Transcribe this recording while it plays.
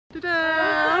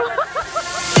Dadah.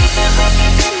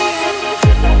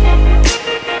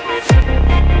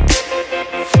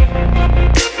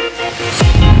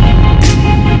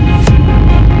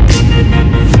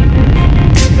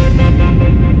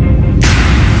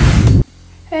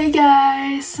 Hey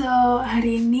guys, so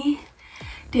hari ini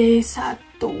day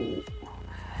 1.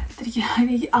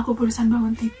 Tadi aku barusan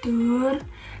bangun tidur.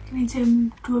 Ini jam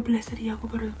 12 tadi aku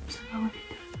barusan bangun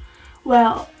tidur.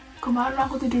 Well, kemarin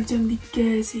aku tidur jam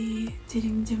 3 sih. Jadi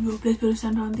jam 12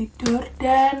 barusan bangun tidur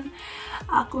dan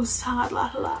aku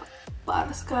sangatlah lapar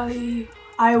sekali.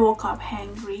 I woke up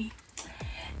hungry.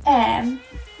 And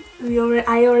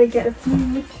I already get a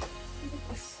food.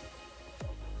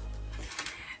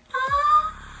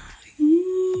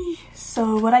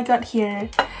 So what I got here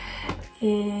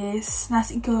is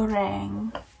nasi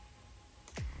goreng.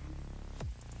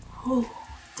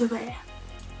 Coba ya.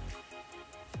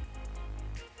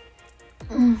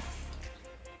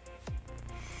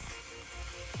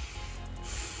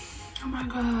 Oh my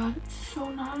god,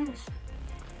 so nice.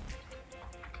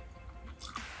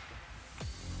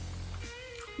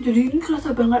 Jadi ini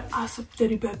kerasa banget asap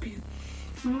dari babi.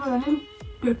 Ini katanya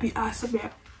babi asap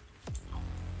ya.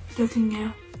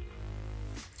 Dagingnya.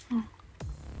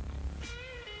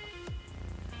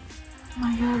 Oh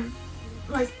my god,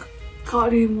 like kalau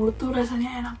di mulut tuh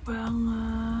rasanya enak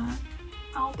banget,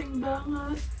 melting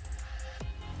banget.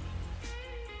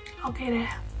 Oke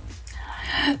deh,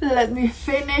 let me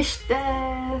finish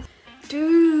this.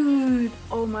 Dude,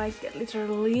 oh my god,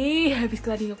 literally habis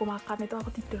tadi aku makan itu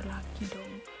aku tidur lagi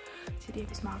dong. Jadi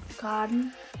habis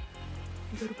makan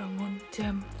baru bangun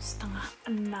jam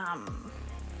 5:30.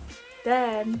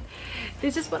 Then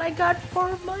this is what I got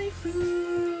for my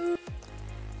food.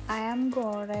 Ayam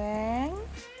goreng,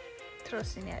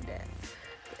 terus ini ada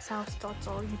saus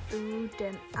cocol gitu,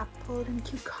 dan apel dan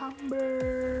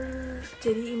cucumber.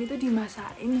 Jadi ini tuh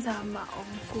dimasakin sama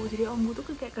omku. Jadi omku tuh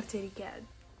kayak kerja di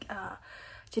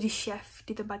jadi chef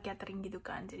di tempat catering gitu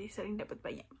kan. Jadi sering dapat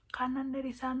banyak makanan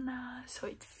dari sana. So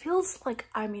it feels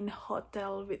like I'm in a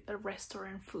hotel with a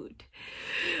restaurant food.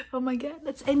 Oh my god,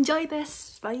 let's enjoy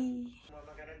this. Bye.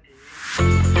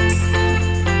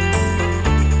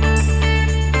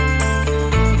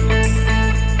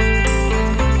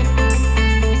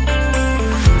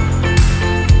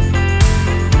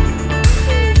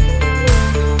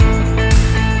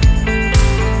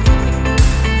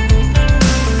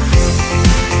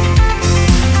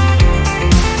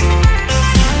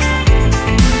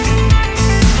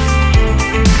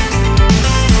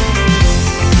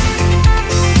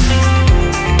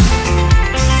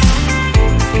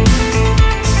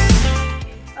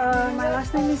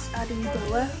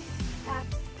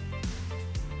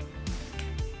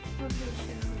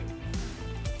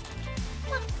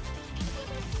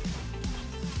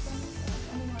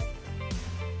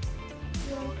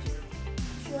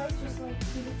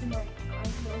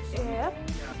 Yep.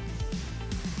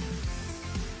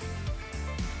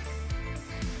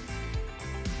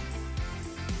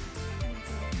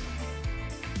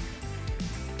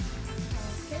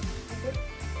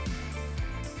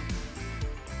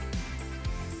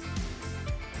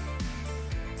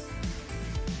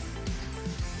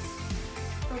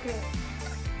 Okay.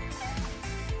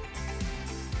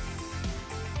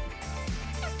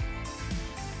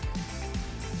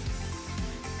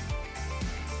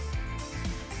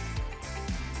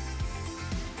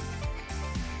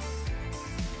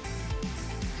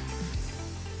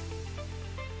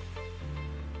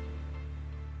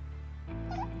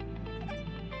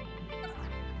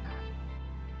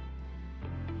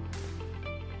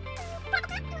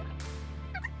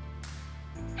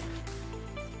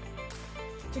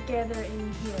 Together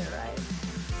in here, right?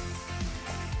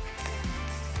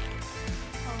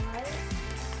 Alright.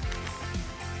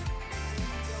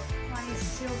 My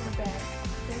silver bag.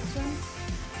 This one.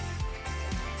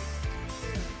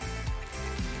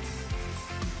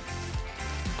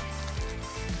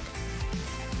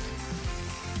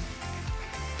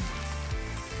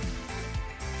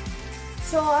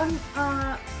 So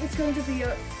it's going to be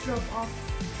a drop off.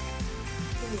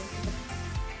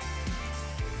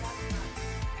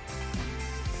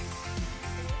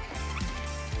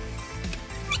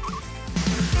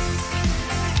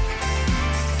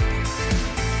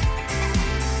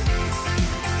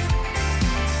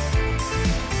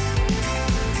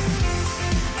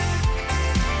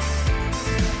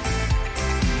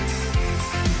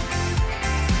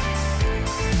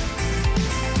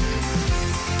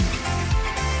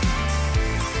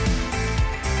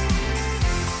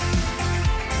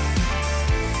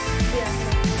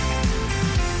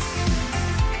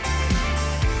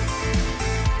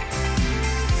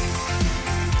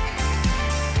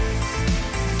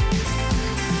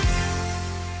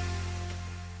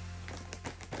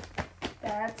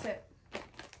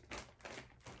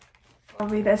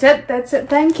 That's it. That's it.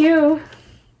 Thank you.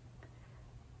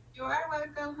 You are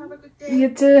welcome. Have a good day. You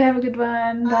too. Have a good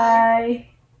one.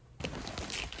 Bye.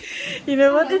 You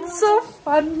know what? It's so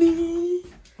funny.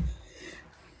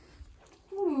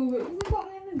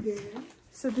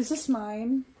 So this is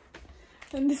mine,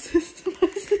 and this is my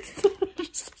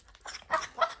sister's.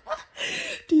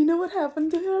 Do you know what happened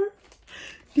to her?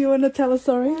 Do you wanna tell a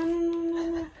story?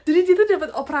 Jadi dia tuh dapat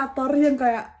operator yang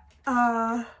kayak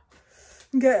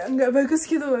nggak bagus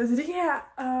gitu loh. Jadi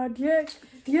kayak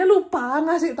dia lupa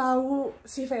ngasih tahu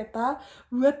si Veta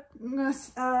buat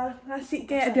ngasih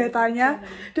kayak datanya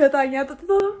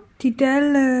tuh di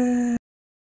dalam.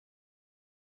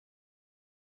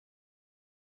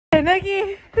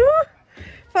 Lagi,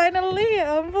 finally,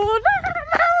 ya ampun.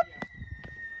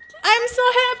 I'm so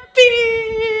happy.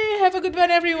 Have a good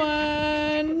one,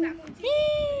 everyone.